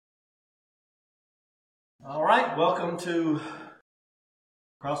All right, welcome to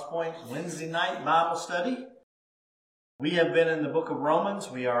Crosspoint Wednesday night Bible study. We have been in the book of Romans.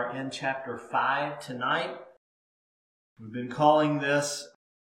 We are in chapter 5 tonight. We've been calling this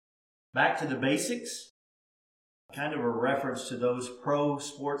Back to the Basics, kind of a reference to those pro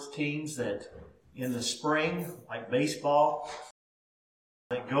sports teams that in the spring, like baseball,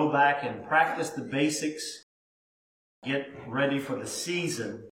 that go back and practice the basics, get ready for the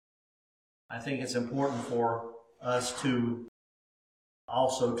season. I think it's important for us to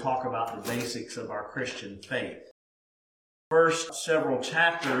also talk about the basics of our Christian faith. First several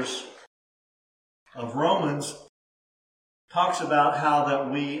chapters of Romans talks about how that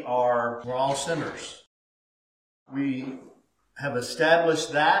we're all sinners. We have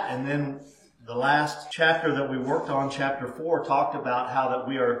established that, and then the last chapter that we worked on, chapter 4, talked about how that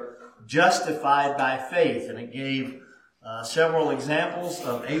we are justified by faith, and it gave several examples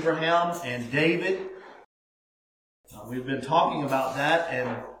of Abraham and David. We've been talking about that,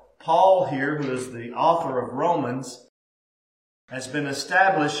 and Paul here, who is the author of Romans, has been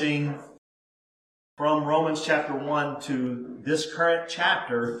establishing from Romans chapter 1 to this current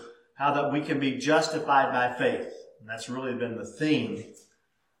chapter how that we can be justified by faith. And that's really been the theme.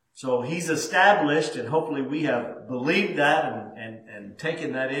 So he's established, and hopefully we have believed that and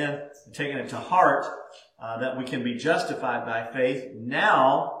taken that in and taken it to heart, that we can be justified by faith.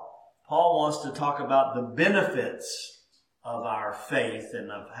 Now, Paul wants to talk about the benefits of our faith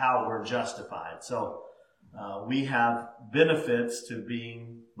and of how we're justified. So we have benefits to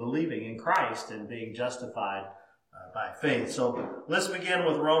believing in Christ and being justified by faith. So let's begin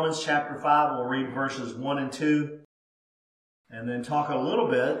with Romans chapter 5. We'll read verses 1 and 2. And then talk a little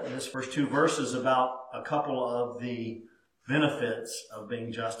bit in this first two verses about a couple of the benefits of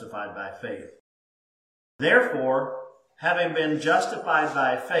being justified by faith. Therefore, having been justified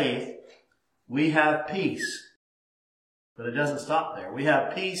by faith, we have peace. But it doesn't stop there. We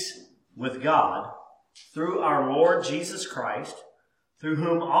have peace with God through our Lord Jesus Christ, through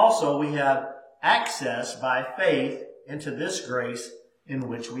whom also we have access by faith into this grace in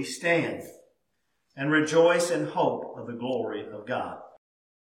which we stand, and rejoice in hope of the glory of God.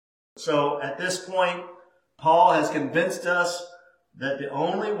 So at this point, Paul has convinced us that the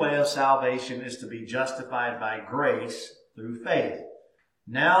only way of salvation is to be justified by grace through faith.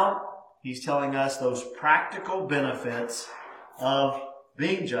 Now, he's telling us those practical benefits of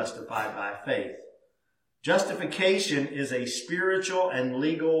being justified by faith. Justification is a spiritual and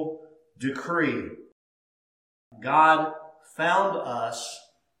legal decree. God found us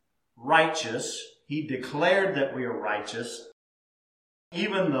righteous. He declared that we are righteous,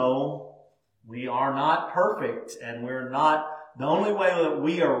 even though we are not perfect, and we're not. The only way that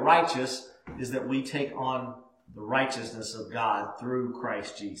we are righteous is that we take on the righteousness of God through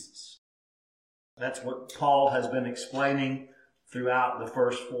Christ Jesus. That's what Paul has been explaining throughout the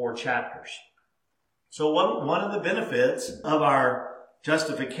first 4 chapters. So one of the benefits of our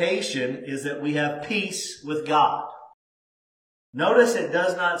justification is that we have peace with God. Notice it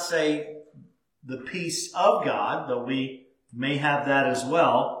does not say the peace of God, though we may have that as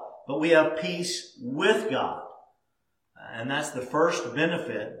well, but we have peace with God. And that's the first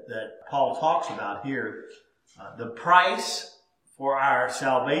benefit that Paul talks about here. The price for our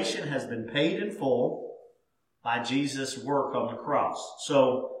salvation has been paid in full by Jesus' work on the cross.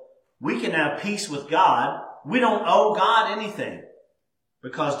 So we can have peace with God. We don't owe God anything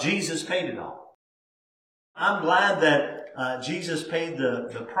because Jesus paid it all. I'm glad that Jesus paid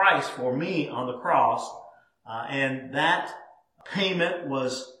the price for me on the cross, and that payment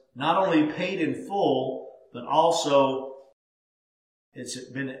was not only paid in full, but also it's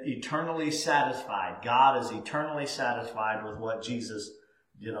been eternally satisfied. God is eternally satisfied with what Jesus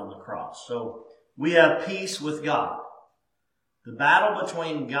did on the cross. So we have peace with God. The battle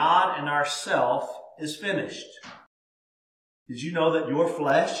between God and ourself is finished. Did you know that your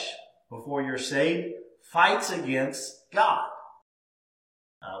flesh, before you're saved, fights against God?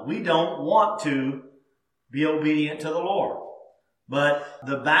 We don't want to be obedient to the Lord. But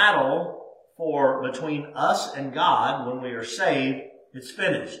the battle between us and God when we are saved, it's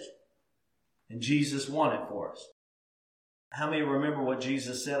finished. And Jesus won it for us. How many remember what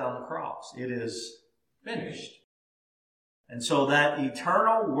Jesus said on the cross? It is finished. And so that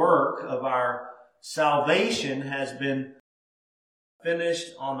eternal work of our salvation has been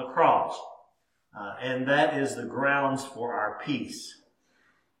finished on the cross. And that is the grounds for our peace.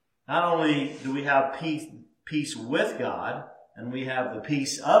 Not only do we have peace with God, and we have the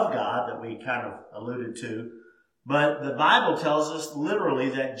peace of God that we kind of alluded to, but the Bible tells us literally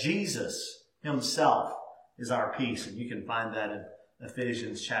that Jesus himself is our peace. And you can find that in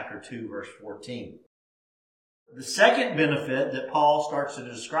Ephesians chapter 2, verse 14. The second benefit that Paul starts to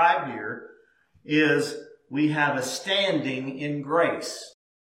describe here is we have a standing in grace.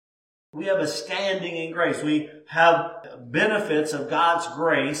 We have a standing in grace. We have benefits of God's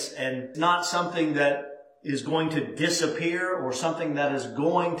grace, and not something that is going to disappear or something that is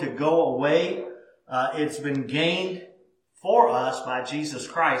going to go away. It's been gained for us by Jesus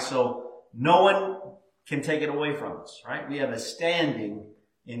Christ, so no one can take it away from us, right? We have a standing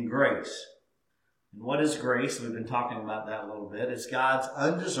in grace. And what is grace? We've been talking about that a little bit. It's God's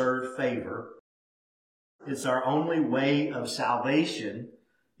undeserved favor. It's our only way of salvation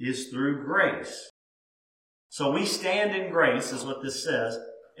is through grace. So we stand in grace, is what this says.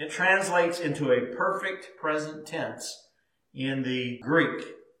 It translates into a perfect present tense in the Greek.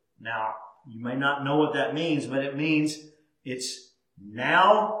 Now, you may not know what that means, but it means it's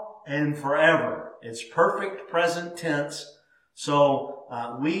now and forever. It's perfect present tense. So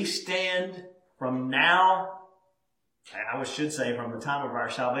we stand from now, I should say from the time of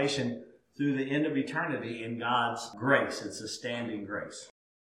our salvation through the end of eternity in God's grace. It's a standing grace.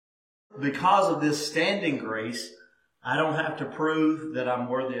 Because of this standing grace, I don't have to prove that I'm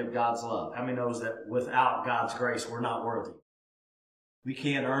worthy of God's love. How many knows that without God's grace, we're not worthy? We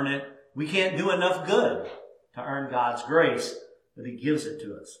can't earn it. We can't do enough good to earn God's grace, but He gives it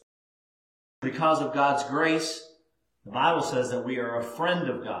to us. Because of God's grace, the Bible says that we are a friend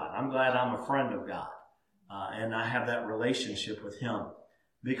of God. I'm glad I'm a friend of God, and I have that relationship with Him.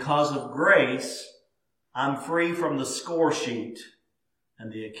 Because of grace, I'm free from the score sheet,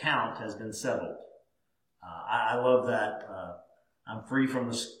 and the account has been settled. I love that. I'm free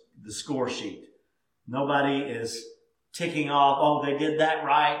from the score sheet. Nobody is ticking off, oh, they did that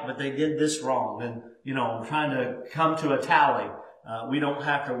right, but they did this wrong. And, I'm trying to come to a tally. We don't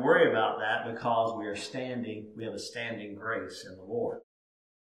have to worry about that because we have a standing grace in the Lord.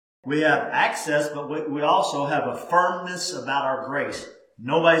 We have access, but we also have a firmness about our grace.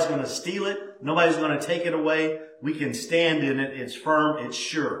 Nobody's going to steal it. Nobody's going to take it away. We can stand in it. It's firm. It's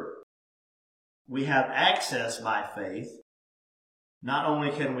sure. We have access by faith. Not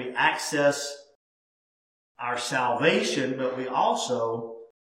only can we access our salvation, but we also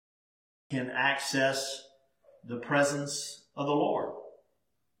can access the presence of the Lord.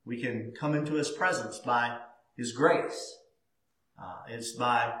 We can come into His presence by His grace. It's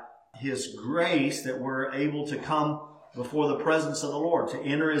by His grace that we're able to come before the presence of the Lord, to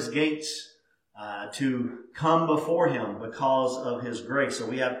enter His gates, to come before Him because of His grace. So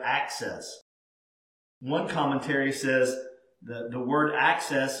we have access. One commentary says that the word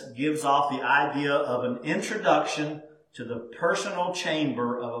access gives off the idea of an introduction to the personal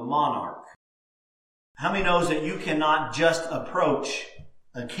chamber of a monarch. How many knows that you cannot just approach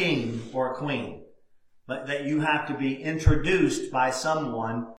a king or a queen, but that you have to be introduced by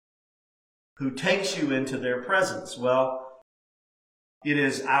someone who takes you into their presence? Well, it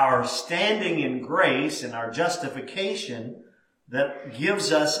is our standing in grace and our justification that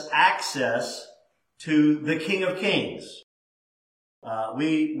gives us access to the King of Kings.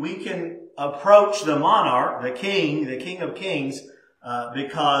 We can approach the monarch, the King of Kings,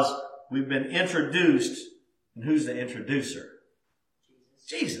 because we've been introduced. And who's the introducer?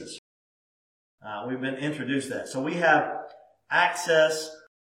 Jesus. We've been introduced to that. So we have access.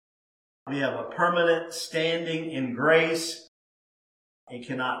 We have a permanent standing in grace. It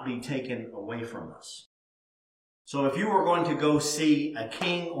cannot be taken away from us. So if you were going to go see a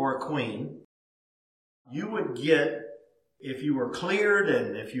king or a queen, you would get, if you were cleared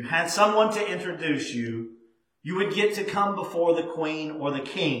and if you had someone to introduce you, you would get to come before the queen or the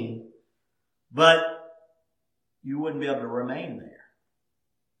king, but you wouldn't be able to remain there.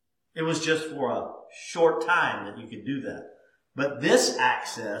 It was just for a short time that you could do that. But this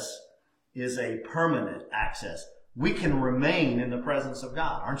access is a permanent access. We can remain in the presence of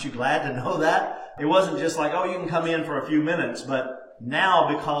God. Aren't you glad to know that? It wasn't just like, oh, you can come in for a few minutes, but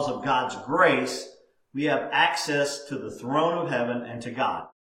now because of God's grace, we have access to the throne of heaven and to God.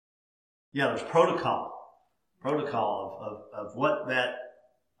 Yeah, there's protocol of what that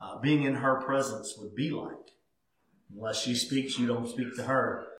being in her presence would be like. Unless she speaks, you don't speak to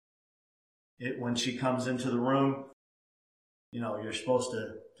her. When she comes into the room, you're supposed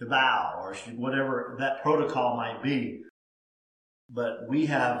to bow or whatever that protocol might be. But we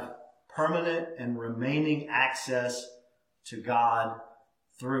have permanent and remaining access to God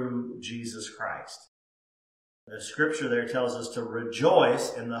through Jesus Christ. The scripture there tells us to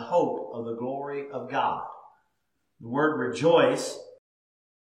rejoice in the hope of the glory of God. The word rejoice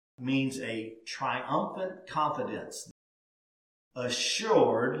means a triumphant confidence,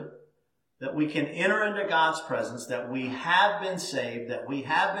 assured that we can enter into God's presence, that we have been saved, that we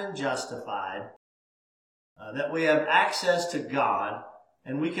have been justified, that we have access to God,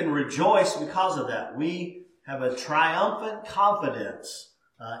 and we can rejoice because of that. We have a triumphant confidence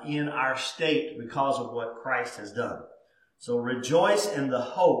in our state because of what Christ has done. So rejoice in the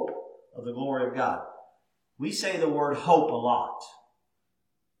hope of the glory of God. We say the word hope a lot,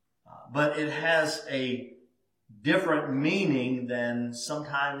 but it has a different meaning than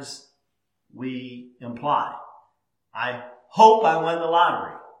sometimes we imply. I hope I win the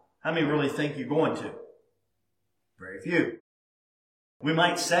lottery. How many really think you're going to? Very few. We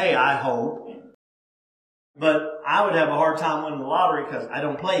might say, I hope, but I would have a hard time winning the lottery because I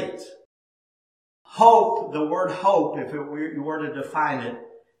don't play it. Hope, the word hope, if you were to define it,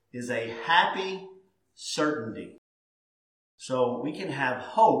 is a happy certainty. So we can have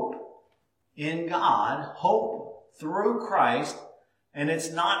hope in God, hope through Christ, and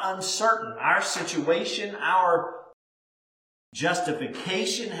it's not uncertain. Our situation, our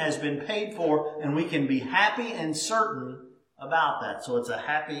justification has been paid for, and we can be happy and certain about that. So it's a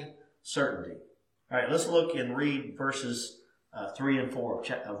happy certainty. All right, let's look and read verses 3 and 4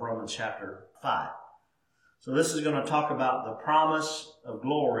 of Romans chapter 5. So this is going to talk about the promise of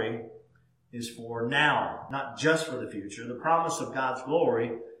glory is for now, not just for the future. The promise of God's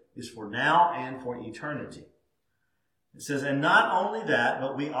glory is for now and for eternity. It says, and not only that,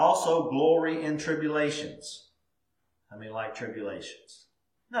 but we also glory in tribulations. How many like tribulations?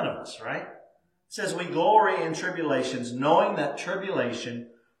 None of us, right? It says we glory in tribulations, knowing that tribulation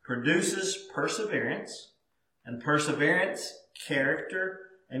produces perseverance, and perseverance, character,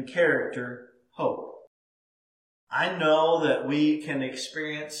 and character, hope. I know that we can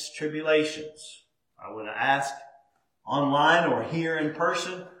experience tribulations. I want to ask online or here in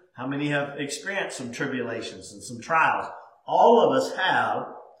person, how many have experienced some tribulations and some trials? All of us have,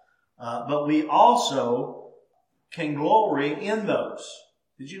 but we also can glory in those.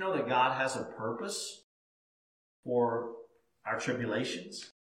 Did you know that God has a purpose for our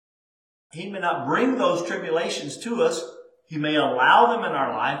tribulations? He may not bring those tribulations to us. He may allow them in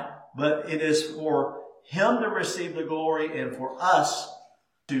our life, but it is for Him to receive the glory and for us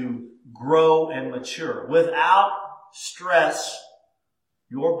to grow and mature. Without stress,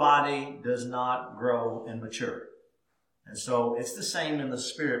 your body does not grow and mature. And so it's the same in the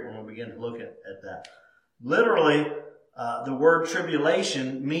spirit when we begin to look at that. Literally, the word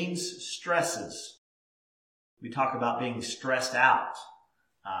tribulation means stresses. We talk about being stressed out.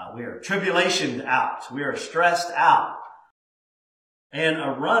 We are tribulationed out. We are stressed out. And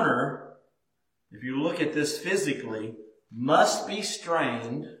a runner, if you look at this physically, must be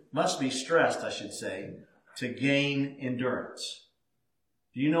stressed, I should say, to gain endurance.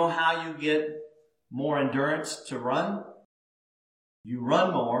 Do you know how you get more endurance to run? You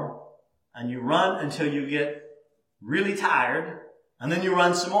run more, and you run until you get really tired, and then you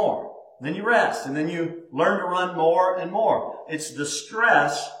run some more. Then you rest, and then you learn to run more and more. It's the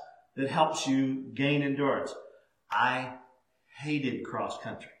stress that helps you gain endurance. I hated cross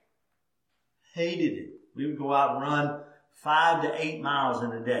country. Hated it. We would go out and run 5 to 8 miles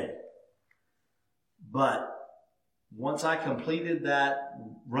in a day. But once I completed that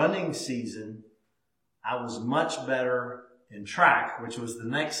running season, I was much better in track, which was the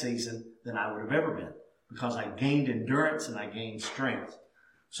next season, than I would have ever been, because I gained endurance and I gained strength.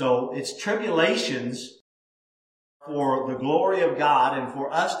 So it's tribulations for the glory of God and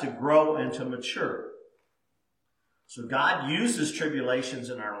for us to grow and to mature. So God uses tribulations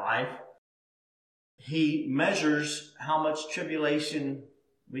in our life. He measures how much tribulation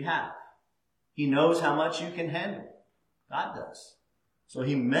we have. He knows how much you can handle. God does. So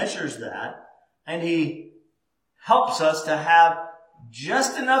He measures that, and He helps us to have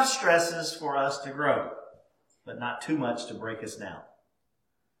just enough stresses for us to grow, but not too much to break us down.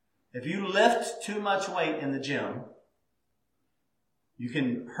 If you lift too much weight in the gym, you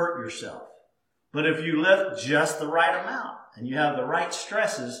can hurt yourself. But if you lift just the right amount and you have the right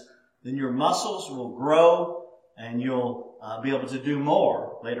stresses, then your muscles will grow and you'll be able to do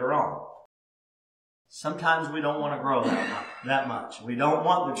more later on. Sometimes we don't want to grow that much. We don't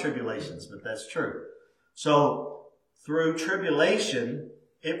want the tribulations, but that's true. So through tribulation,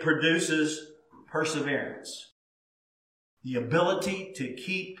 it produces perseverance. The ability to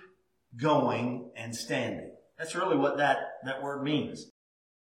keep going and standing. That's really what that word means.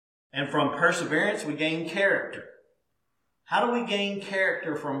 And from perseverance, we gain character. How do we gain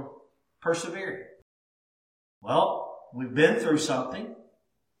character from persevering? Well, we've been through something.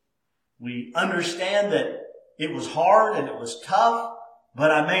 We understand that it was hard and it was tough,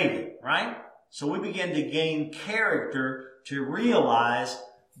 but I made it, right? So we begin to gain character to realize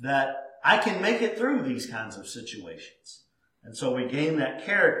that I can make it through these kinds of situations. And so we gain that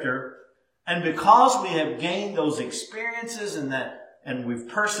character, And because we have gained those experiences and we've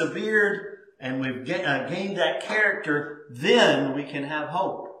persevered and we've gained that character, then we can have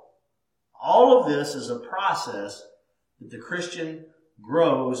hope. All of this is a process that the Christian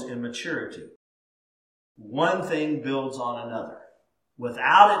grows in maturity. One thing builds on another.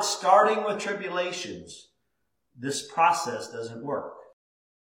 Without it starting with tribulations, this process doesn't work.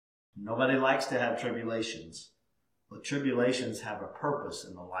 Nobody likes to have tribulations, but tribulations have a purpose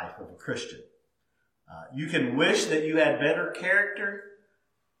in the life of a Christian. You can wish that you had better character,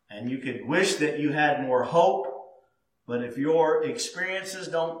 and you could wish that you had more hope, but if your experiences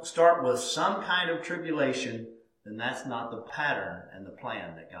don't start with some kind of tribulation, then that's not the pattern and the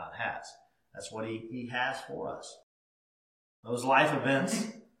plan that God has. That's what He has for us. Those life events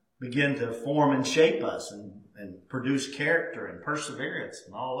begin to form and shape us and produce character and perseverance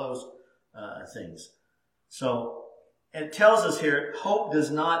and all those things. So it tells us here, hope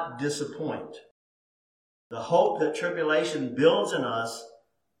does not disappoint. The hope that tribulation builds in us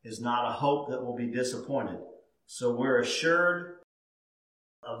is not a hope that will be disappointed. So we're assured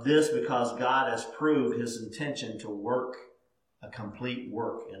of this because God has proved His intention to work a complete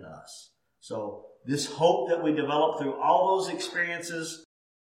work in us. So this hope that we develop through all those experiences,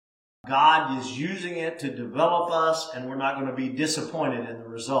 God is using it to develop us, and we're not going to be disappointed in the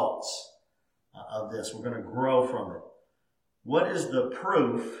results of this. We're going to grow from it. What is the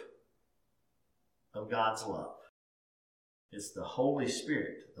proof of God's love? It's the Holy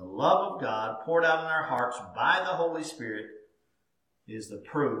Spirit. The love of God poured out in our hearts by the Holy Spirit is the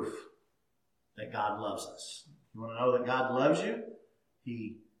proof that God loves us. You want to know that God loves you?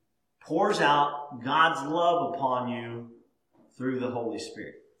 He pours out God's love upon you through the Holy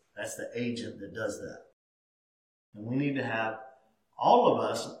Spirit. That's the agent that does that. And we need to have, all of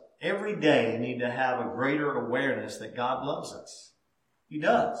us, every day need to have a greater awareness that God loves us. He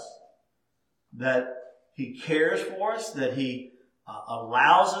does. That He cares for us, that He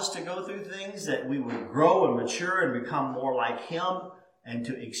allows us to go through things, that we would grow and mature and become more like Him and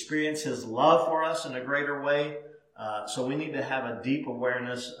to experience His love for us in a greater way. So we need to have a deep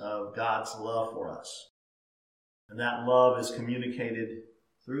awareness of God's love for us. And that love is communicated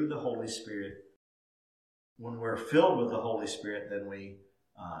through the Holy Spirit. When we're filled with the Holy Spirit, then we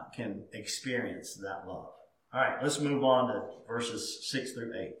can experience that love. All right, let's move on to verses 6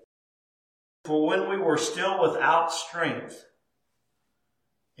 through 8. For when we were still without strength,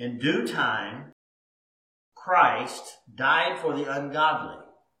 in due time, Christ died for the ungodly.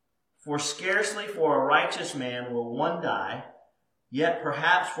 For scarcely for a righteous man will one die, yet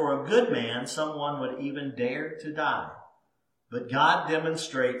perhaps for a good man someone would even dare to die. But God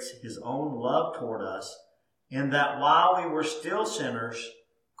demonstrates His own love toward us in that while we were still sinners,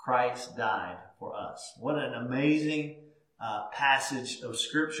 Christ died for us. What an amazing passage of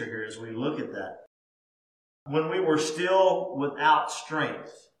Scripture here as we look at that. When we were still without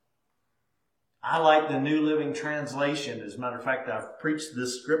strength. I like the New Living Translation. As a matter of fact, I've preached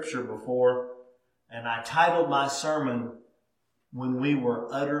this scripture before, and I titled my sermon, When We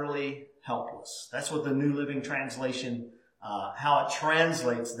Were Utterly Helpless. That's what the New Living Translation, how it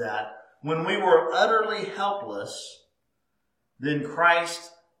translates that. When we were utterly helpless, then Christ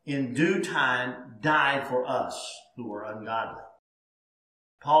in due time died for us who were ungodly.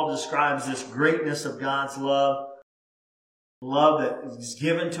 Paul describes this greatness of God's love that is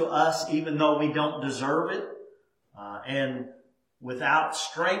given to us even though we don't deserve it, and without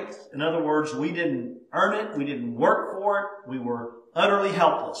strength. In other words, we didn't earn it, we didn't work for it, we were utterly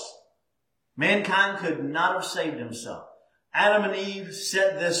helpless. Mankind could not have saved himself. Adam and Eve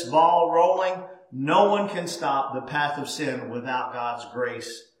set this ball rolling. No one can stop the path of sin without God's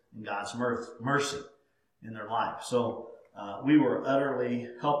grace and God's mercy in their life. So we were utterly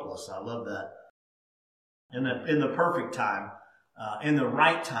helpless. I love that. In the perfect time, in the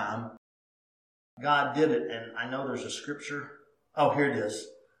right time, God did it. And I know there's a scripture. Oh, here it is.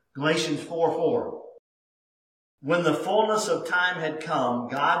 Galatians 4:4. When the fullness of time had come,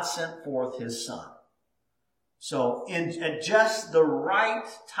 God sent forth His Son. So at just the right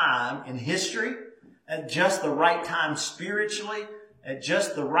time in history, at just the right time spiritually, at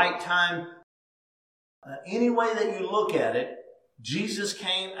just the right time, any way that you look at it, Jesus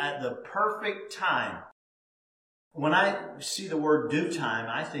came at the perfect time. When I see the word due time,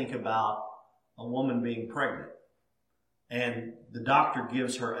 I think about a woman being pregnant. And the doctor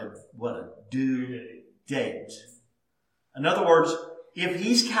gives her a due date. In other words, if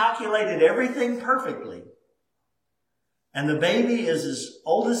He's calculated everything perfectly, and the baby is as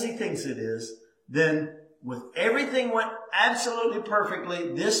old as He thinks it is, then with everything went absolutely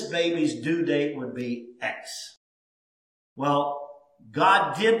perfectly, this baby's due date would be X. Well,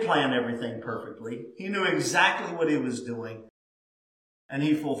 God did plan everything perfectly. He knew exactly what he was doing. And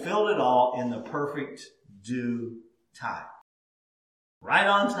he fulfilled it all in the perfect due time. Right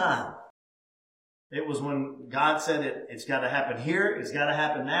on time. It was when God said it's got to happen here, it's got to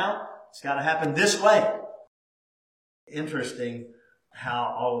happen now, it's got to happen this way. Interesting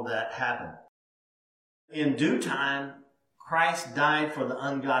how all of that happened. In due time, Christ died for the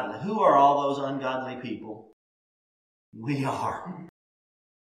ungodly. Who are all those ungodly people? We are.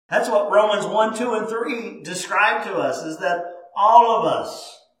 That's what Romans 1, 2, and 3 describe to us, is that all of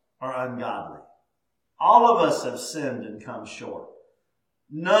us are ungodly. All of us have sinned and come short.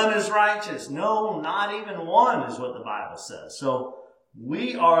 None is righteous. No, not even one is what the Bible says. So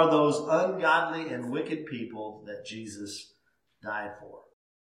we are those ungodly and wicked people that Jesus died for.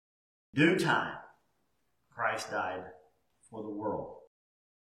 Due time, Christ died for the world.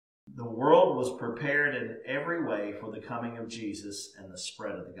 The world was prepared in every way for the coming of Jesus and the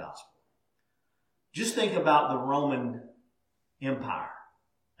spread of the gospel. Just think about the Roman Empire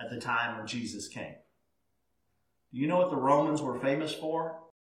at the time when Jesus came. Do you know what the Romans were famous for?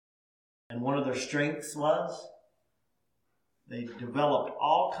 And one of their strengths was? They developed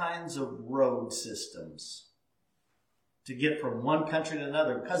all kinds of road systems to get from one country to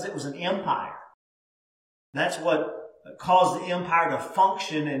another because it was an empire. That's what caused the empire to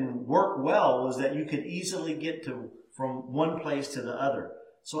function and work well, was that you could easily get from one place to the other.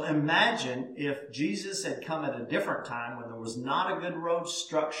 So imagine if Jesus had come at a different time when there was not a good road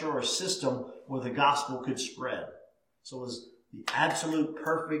structure or system where the gospel could spread. So it was the absolute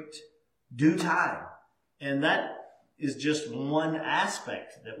perfect due time. And that is just one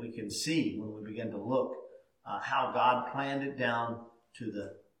aspect that we can see when we begin to look how God planned it down to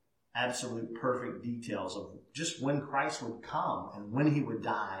the absolute perfect details of just when Christ would come and when he would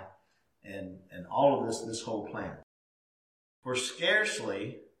die and all of this whole plan. For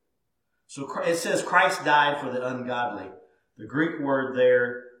scarcely, so it says Christ died for the ungodly. The Greek word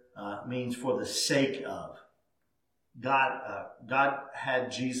there means for the sake of. God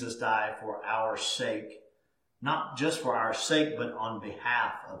had Jesus die for our sake, not just for our sake, but on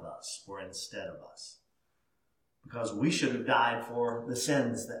behalf of us, or instead of us. Because we should have died for the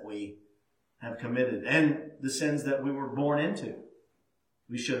sins that we have committed and the sins that we were born into.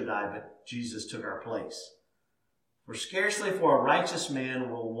 We should have died, but Jesus took our place. For scarcely for a righteous man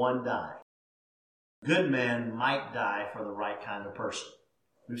will one die. A good man might die for the right kind of person.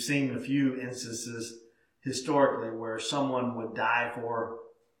 We've seen a few instances historically where someone would die for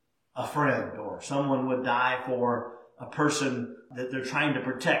a friend, or someone would die for a person that they're trying to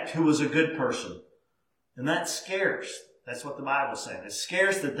protect who was a good person. And that's scarce. That's what the Bible's saying. It's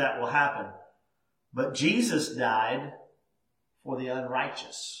scarce that will happen. But Jesus died for the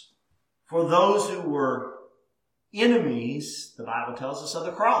unrighteous. For those who were enemies, the Bible tells us, of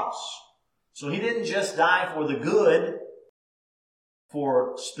the cross. So he didn't just die for the good,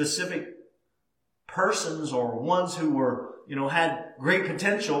 for specific persons or ones who were, had great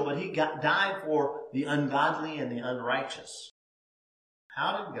potential, but he died for the ungodly and the unrighteous.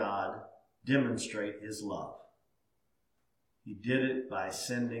 How did God demonstrate his love? He did it by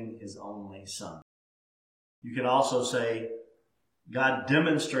sending his only Son. You could also say God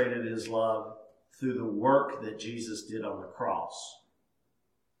demonstrated his love through the work that Jesus did on the cross.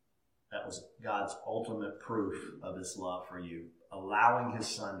 That was God's ultimate proof of his love for you, allowing his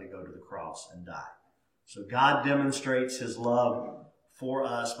Son to go to the cross and die. So God demonstrates his love for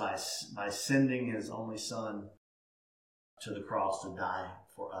us by sending his only Son to the cross to die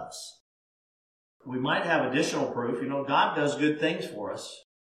for us. We might have additional proof. God does good things for us.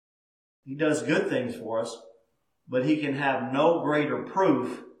 He does good things for us, but he can have no greater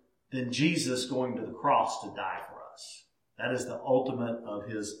proof than Jesus going to the cross to die for us. That is the ultimate of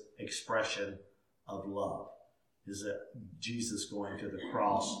his expression of love, is that Jesus going to the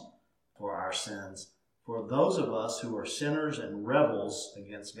cross for our sins, for those of us who are sinners and rebels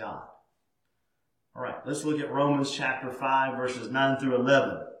against God. All right, let's look at Romans chapter 5, verses 9 through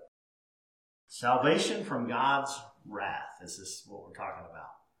 11. Salvation from God's wrath. This is what we're talking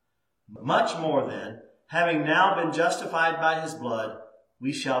about. Much more then, having now been justified by his blood,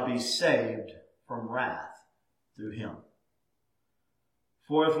 we shall be saved from wrath through him.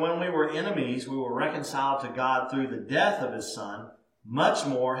 For if when we were enemies, we were reconciled to God through the death of his Son, much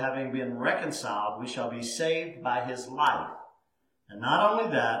more, having been reconciled, we shall be saved by his life. And not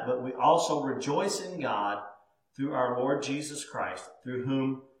only that, but we also rejoice in God through our Lord Jesus Christ, through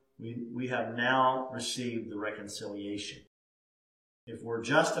whom we have now received the reconciliation. If we're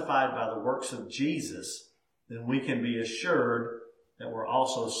justified by the works of Jesus, then we can be assured that we're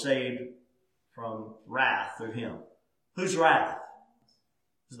also saved from wrath through him. Whose wrath?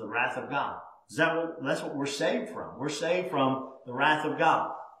 Is the wrath of God. That's what we're saved from. We're saved from the wrath of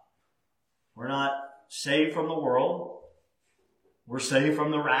God. We're not saved from the world. We're saved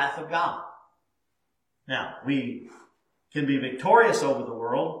from the wrath of God. Now, we can be victorious over the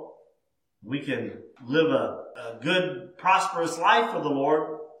world. We can live a good, prosperous life for the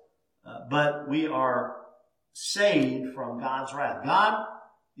Lord, but we are saved from God's wrath. God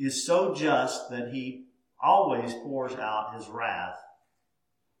is so just that He always pours out His wrath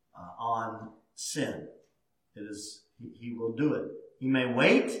on sin. He will do it. He may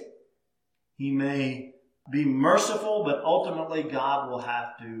wait. He may be merciful, but ultimately God will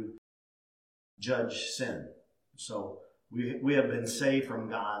have to judge sin. So we have been saved from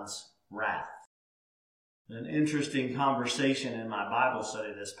God's wrath. An interesting conversation in my Bible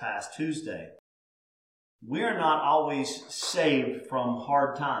study this past Tuesday. We are not always saved from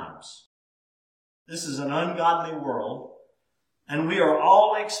hard times. This is an ungodly world, and we are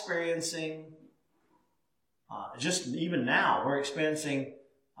all experiencing, just even now, we're experiencing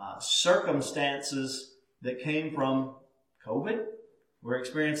circumstances that came from COVID. We're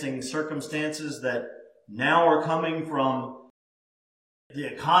experiencing circumstances that now are coming from the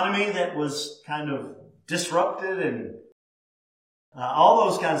economy that was kind of disrupted and all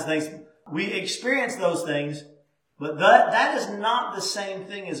those kinds of things. We experience those things, but that is not the same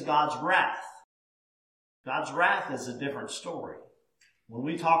thing as God's wrath. God's wrath is a different story. When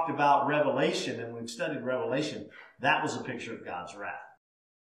we talked about Revelation and we've studied Revelation, that was a picture of God's wrath.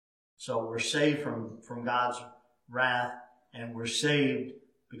 So we're saved from God's wrath, and we're saved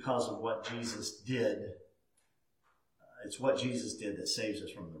because of what Jesus did. It's what Jesus did that saves us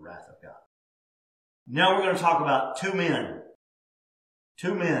from the wrath of God. Now we're going to talk about two men.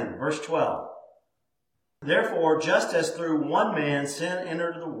 Two men, verse 12. Therefore, just as through one man sin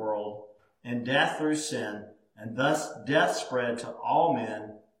entered the world, and death through sin, and thus death spread to all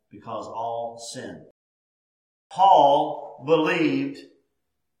men because all sinned. Paul believed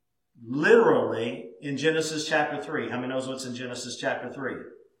literally in Genesis chapter 3. How many knows what's in Genesis chapter 3?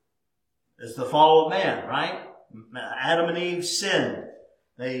 It's the fall of man, right? Adam and Eve sinned.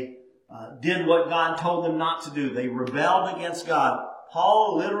 They did what God told them not to do. They rebelled against God.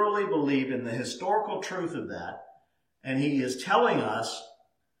 Paul literally believed in the historical truth of that, and he is telling us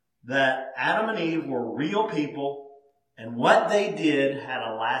that Adam and Eve were real people, and what they did had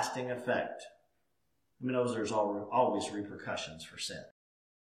a lasting effect. I mean, there's always repercussions for sin.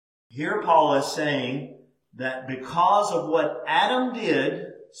 Here Paul is saying that because of what Adam did,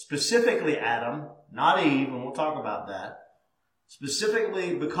 specifically Adam, not Eve, and we'll talk about that,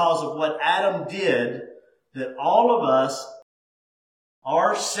 specifically because of what Adam did, that all of us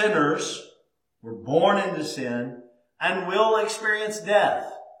are sinners, we're born into sin, and will experience death.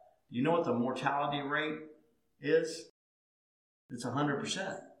 You know what the mortality rate is? It's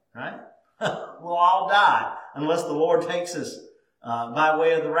 100%, right? We'll all die unless the Lord takes us by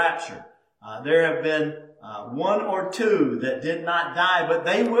way of the rapture. There have been one or two that did not die, but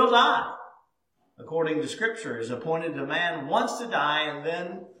they will die. According to Scripture, is appointed to man once to die and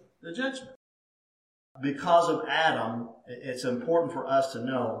then the judgment. Because of Adam, it's important for us to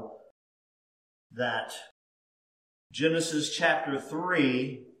know that Genesis chapter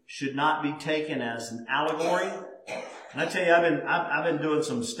 3 should not be taken as an allegory. And I tell you, I've been doing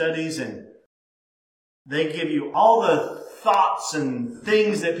some studies, and they give you all the thoughts and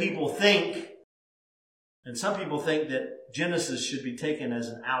things that people think. And some people think that Genesis should be taken as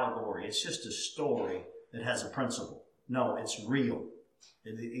an allegory. It's just a story that has a principle. No, it's real.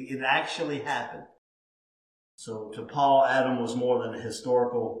 It actually happened. So to Paul, Adam was more than a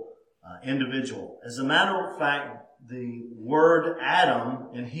historical individual. As a matter of fact, the word Adam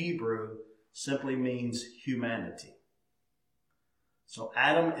in Hebrew simply means humanity. So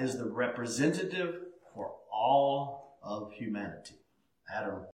Adam is the representative for all of humanity.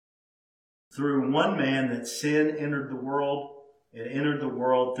 Adam. Through one man that sin entered the world, it entered the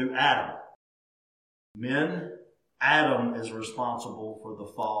world through Adam. Men, Adam is responsible for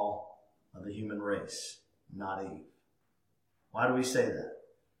the fall of the human race, not Eve. Why do we say that?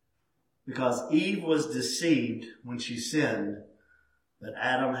 Because Eve was deceived when she sinned, but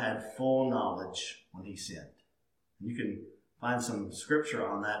Adam had full knowledge when he sinned. You can find some scripture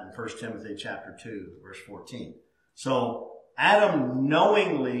on that in 1 Timothy chapter 2, verse 14. So Adam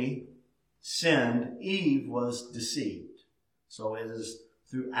knowingly sinned, Eve was deceived. So it is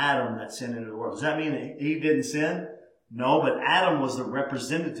through Adam that sin entered the world. Does that mean that Eve didn't sin? No, but Adam was the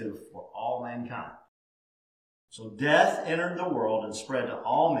representative for all mankind. So death entered the world and spread to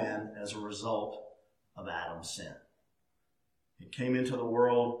all men as a result of Adam's sin. It came into the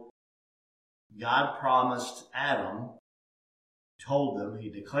world. God promised Adam told them, he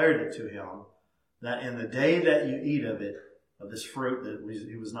declared it to him, that in the day that you eat of it, of this fruit that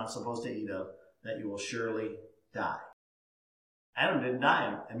he was not supposed to eat of, that you will surely die. Adam didn't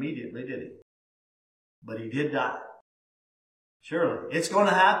die immediately, did he? But he did die. Surely. It's going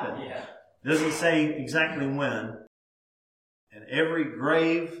to happen. Yeah. Doesn't say exactly when. And every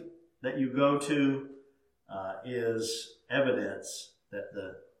grave that you go to is evidence that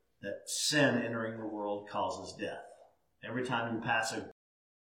that sin entering the world causes death. Every time you pass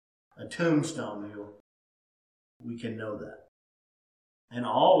a tombstone, we can know that. And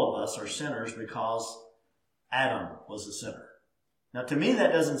all of us are sinners because Adam was a sinner. Now, to me,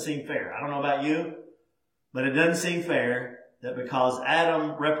 that doesn't seem fair. I don't know about you, but it doesn't seem fair that because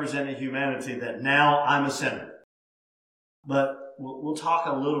Adam represented humanity, that now I'm a sinner. But we'll talk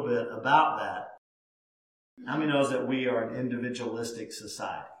a little bit about that. How many knows that we are an individualistic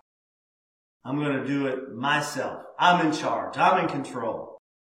society? I'm going to do it myself. I'm in charge. I'm in control.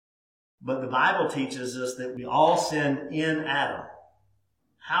 But the Bible teaches us that we all sin in Adam.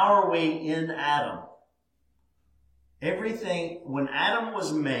 How are we in Adam? Everything, when Adam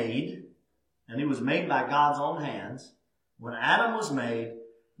was made, and he was made by God's own hands, when Adam was made,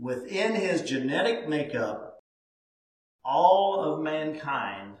 within his genetic makeup, all of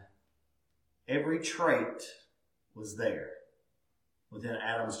mankind, every trait was there within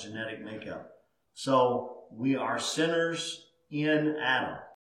Adam's genetic makeup. So we are sinners in Adam.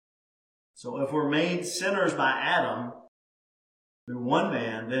 So if we're made sinners by Adam through one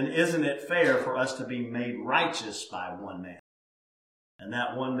man, then isn't it fair for us to be made righteous by one man? And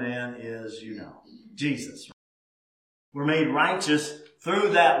that one man is, Jesus. We're made righteous through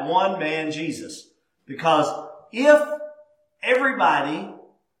that one man, Jesus. Because if everybody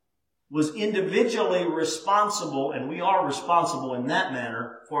was individually responsible, and we are responsible in that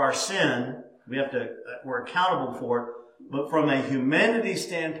manner for our sin, we're accountable for it. But from a humanity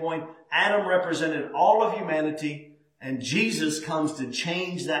standpoint, Adam represented all of humanity, and Jesus comes to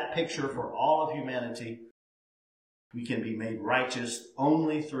change that picture for all of humanity. We can be made righteous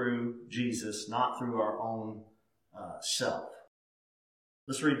only through Jesus, not through our own self.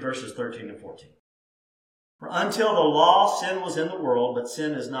 Let's read verses 13 and 14. For until the law, sin was in the world, but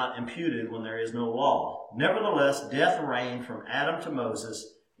sin is not imputed when there is no law. Nevertheless, death reigned from Adam to Moses,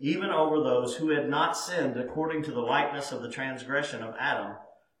 even over those who had not sinned according to the likeness of the transgression of Adam,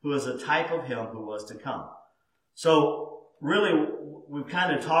 who is a type of him who was to come. So, really, we've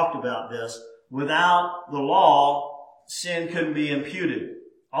kind of talked about this. Without the law, sin couldn't be imputed.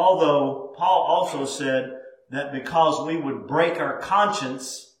 Although, Paul also said that because we would break our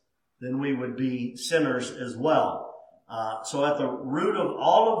conscience, then we would be sinners as well. So at the root of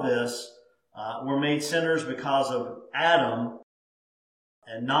all of this, we're made sinners because of Adam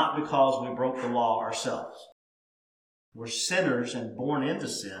and not because we broke the law ourselves. We're sinners and born into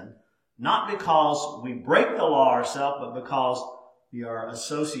sin, not because we break the law ourselves, but because we are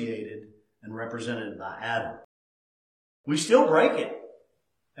associated and represented by Adam. We still break it,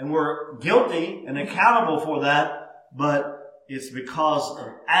 and we're guilty and accountable for that, but it's because of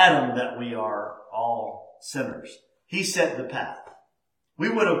Adam that we are all sinners. He set the path. We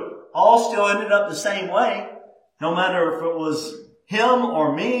would have all still ended up the same way, no matter if it was him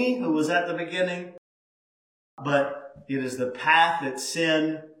or me who was at the beginning. But it is the path that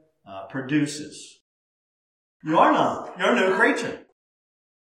sin produces. You are not. You're a new creature.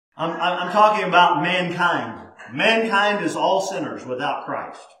 I'm talking about mankind. Mankind is all sinners without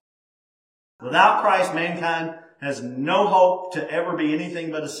Christ. Without Christ, mankind has no hope to ever be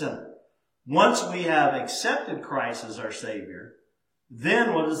anything but a sinner. Once we have accepted Christ as our Savior,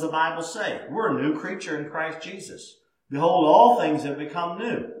 then what does the Bible say? We're a new creature in Christ Jesus. Behold, all things have become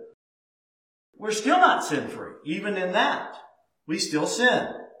new. We're still not sin-free. Even in that, we still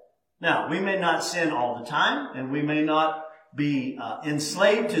sin. Now, we may not sin all the time, and we may not be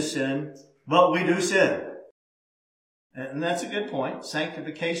enslaved to sin, but we do sin. And that's a good point.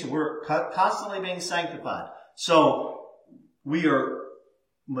 Sanctification. We're constantly being sanctified. So we are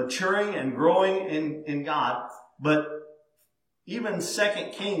maturing and growing in God. But even 2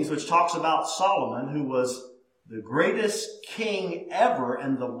 Kings, which talks about Solomon, who was the greatest king ever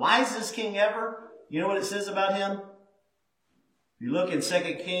and the wisest king ever, you know what it says about him? If you look in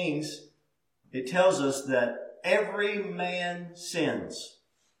 2 Kings, it tells us that every man sins.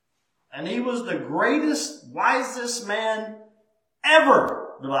 And he was the greatest, wisest man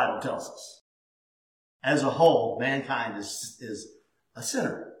ever, the Bible tells us. As a whole, mankind is a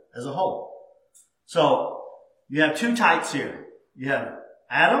sinner as a whole. So, you have two types here. You have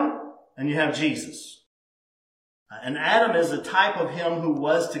Adam and you have Jesus. And Adam is a type of him who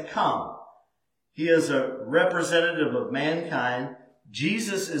was to come. He is a representative of mankind.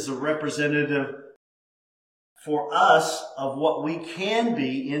 Jesus is a representative for us of what we can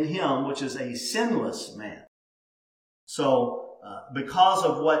be in him, which is a sinless man. So, because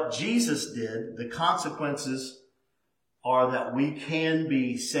of what Jesus did, the consequences are that we can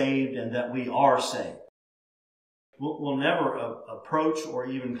be saved and that we are saved. We'll never approach or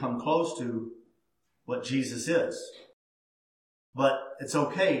even come close to what Jesus is. But it's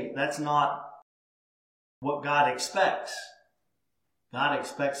okay. That's not what God expects. God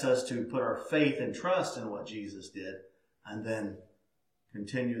expects us to put our faith and trust in what Jesus did and then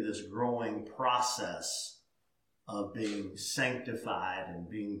continue this growing process of being sanctified and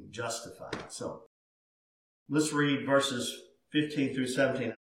being justified. So, let's read verses 15 through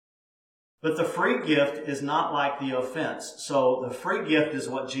 17. But the free gift is not like the offense. So the free gift is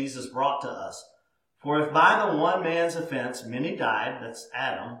what Jesus brought to us. For if by the one man's offense many died, that's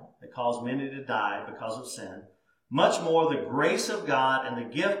Adam, that caused many to die because of sin, much more the grace of God and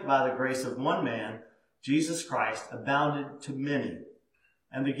the gift by the grace of one man, Jesus Christ, abounded to many.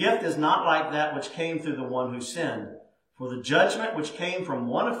 And the gift is not like that which came through the one who sinned. For the judgment which came from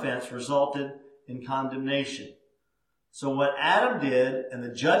one offense resulted in condemnation. So what Adam did and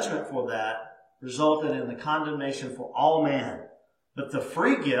the judgment for that resulted in the condemnation for all man. But the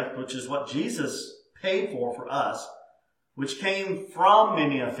free gift, which is what Jesus paid for us, which came from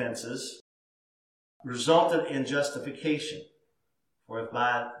many offenses, resulted in justification. For if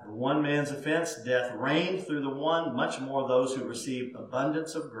by the one man's offense death reigned through the one, much more those who receive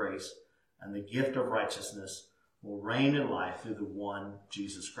abundance of grace and the gift of righteousness will reign in life through the one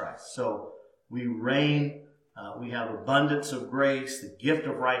Jesus Christ. So we reign. We have abundance of grace, the gift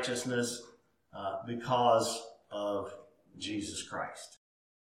of righteousness, because of Jesus Christ.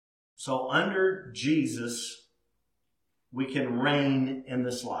 So under Jesus, we can reign in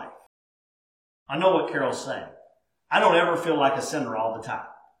this life. I know what Carol's saying. I don't ever feel like a sinner all the time.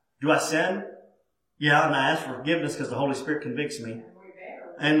 Do I sin? Yeah, and I ask for forgiveness because the Holy Spirit convicts me.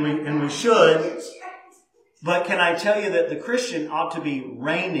 And we should. But can I tell you that the Christian ought to be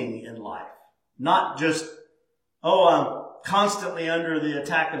reigning in life, not just I'm constantly under the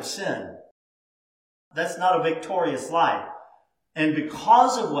attack of sin. That's not a victorious life. And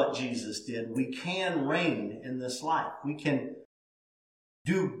because of what Jesus did, we can reign in this life. We can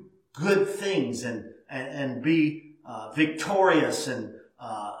do good things and be victorious and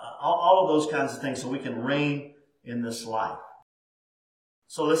all of those kinds of things so we can reign in this life.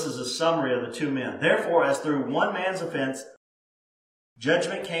 So this is a summary of the two men. Therefore, as through one man's offense,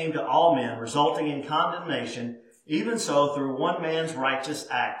 judgment came to all men, resulting in condemnation, even so, through one man's righteous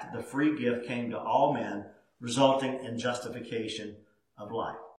act, the free gift came to all men, resulting in justification of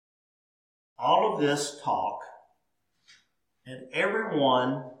life. All of this talk, and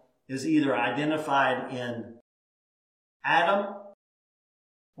everyone is either identified in Adam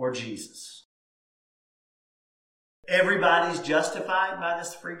or Jesus. Everybody's justified by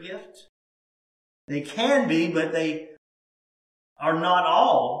this free gift. They can be, but they are not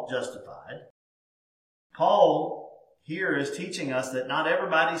all justified. Paul here is teaching us that not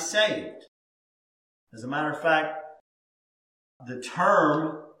everybody's saved. As a matter of fact, the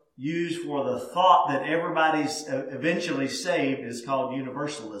term used for the thought that everybody's eventually saved is called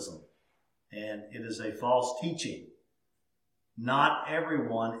universalism. And it is a false teaching. Not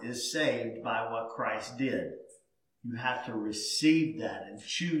everyone is saved by what Christ did. You have to receive that and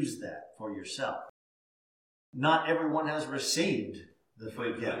choose that for yourself. Not everyone has received the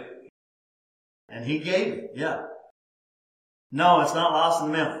free gift. And he gave it, yeah. No, it's not lost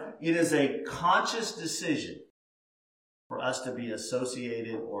in the mail. It is a conscious decision for us to be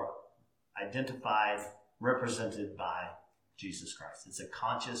associated or identified, represented by Jesus Christ. It's a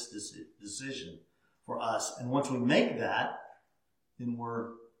conscious decision for us. And once we make that, then we're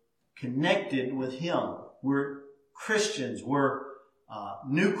connected with him. We're Christians. We're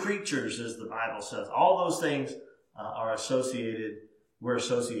new creatures, as the Bible says. All those things are associated. We're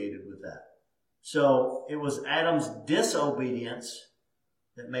associated with that. So it was Adam's disobedience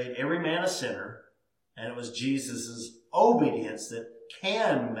that made every man a sinner, and it was Jesus' obedience that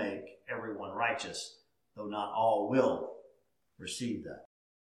can make everyone righteous, though not all will receive that.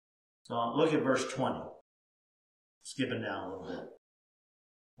 So look at verse 20. Skipping down a little bit.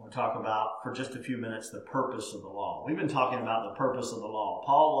 We'll talk about, for just a few minutes, the purpose of the law. We've been talking about the purpose of the law.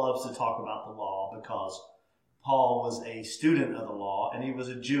 Paul loves to talk about the law because Paul was a student of the law and he was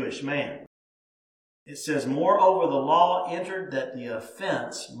a Jewish man. It says, moreover, the law entered that the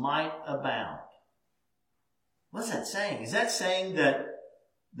offense might abound. What's that saying? Is that saying that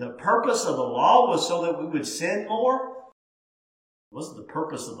the purpose of the law was so that we would sin more? It wasn't the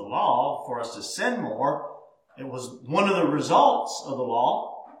purpose of the law for us to sin more. It was one of the results of the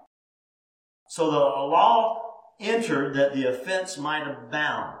law. So the law entered that the offense might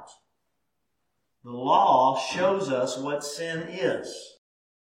abound. The law shows us what sin is.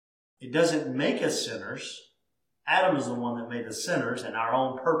 It doesn't make us sinners. Adam is the one that made us sinners and our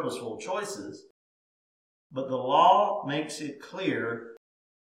own purposeful choices. But the law makes it clear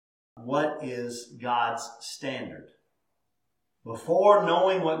what is God's standard. Before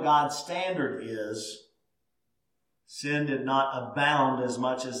knowing what God's standard is, sin did not abound as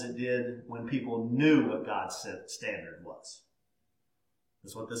much as it did when people knew what God's standard was.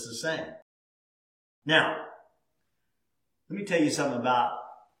 That's what this is saying. Now, let me tell you something about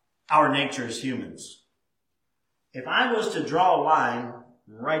our nature as humans. If I was to draw a line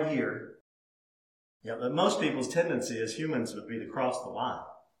right here, but most people's tendency as humans would be to cross the line.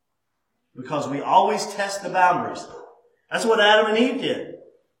 Because we always test the boundaries. That's what Adam and Eve did.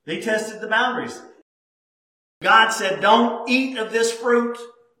 They tested the boundaries. God said, don't eat of this fruit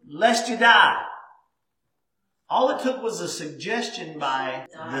lest you die. All it took was a suggestion by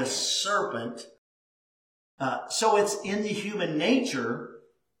the serpent. So it's in the human nature,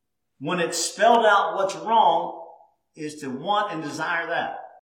 when it's spelled out what's wrong, is to want and desire that.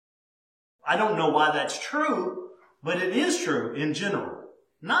 I don't know why that's true, but it is true in general.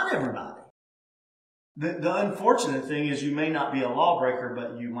 Not everybody. The unfortunate thing is you may not be a lawbreaker,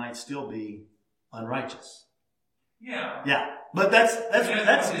 but you might still be unrighteous. Yeah. But that's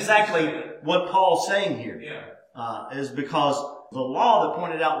exactly what Paul's saying here. Is because the law that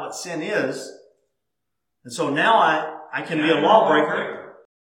pointed out what sin is, and so now I can be a lawbreaker.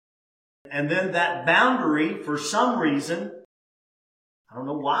 And then that boundary, for some reason, I don't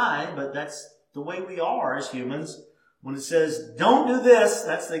know why, but that's the way we are as humans. When it says, don't do this,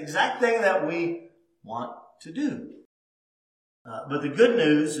 that's the exact thing that we want to do. But the good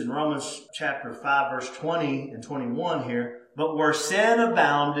news in Romans chapter 5, verse 20 and 21 here, but where sin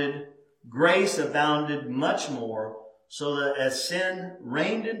abounded, grace abounded much more, so that as sin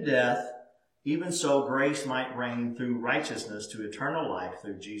reigned in death, even so grace might reign through righteousness to eternal life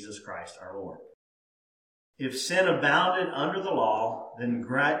through Jesus Christ our Lord. If sin abounded under the law, then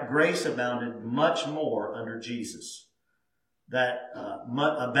grace abounded much more under Jesus. That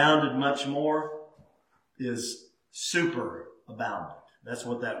abounded much more is super abounded. That's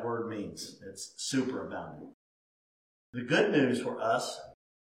what that word means. It's super abounded. The good news for us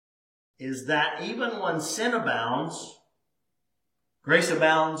is that even when sin abounds, grace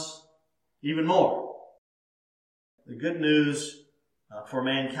abounds even more. The good news for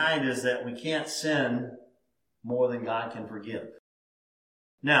mankind is that we can't sin more than God can forgive.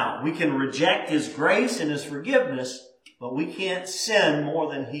 Now, we can reject His grace and His forgiveness, but we can't sin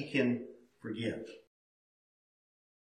more than He can forgive.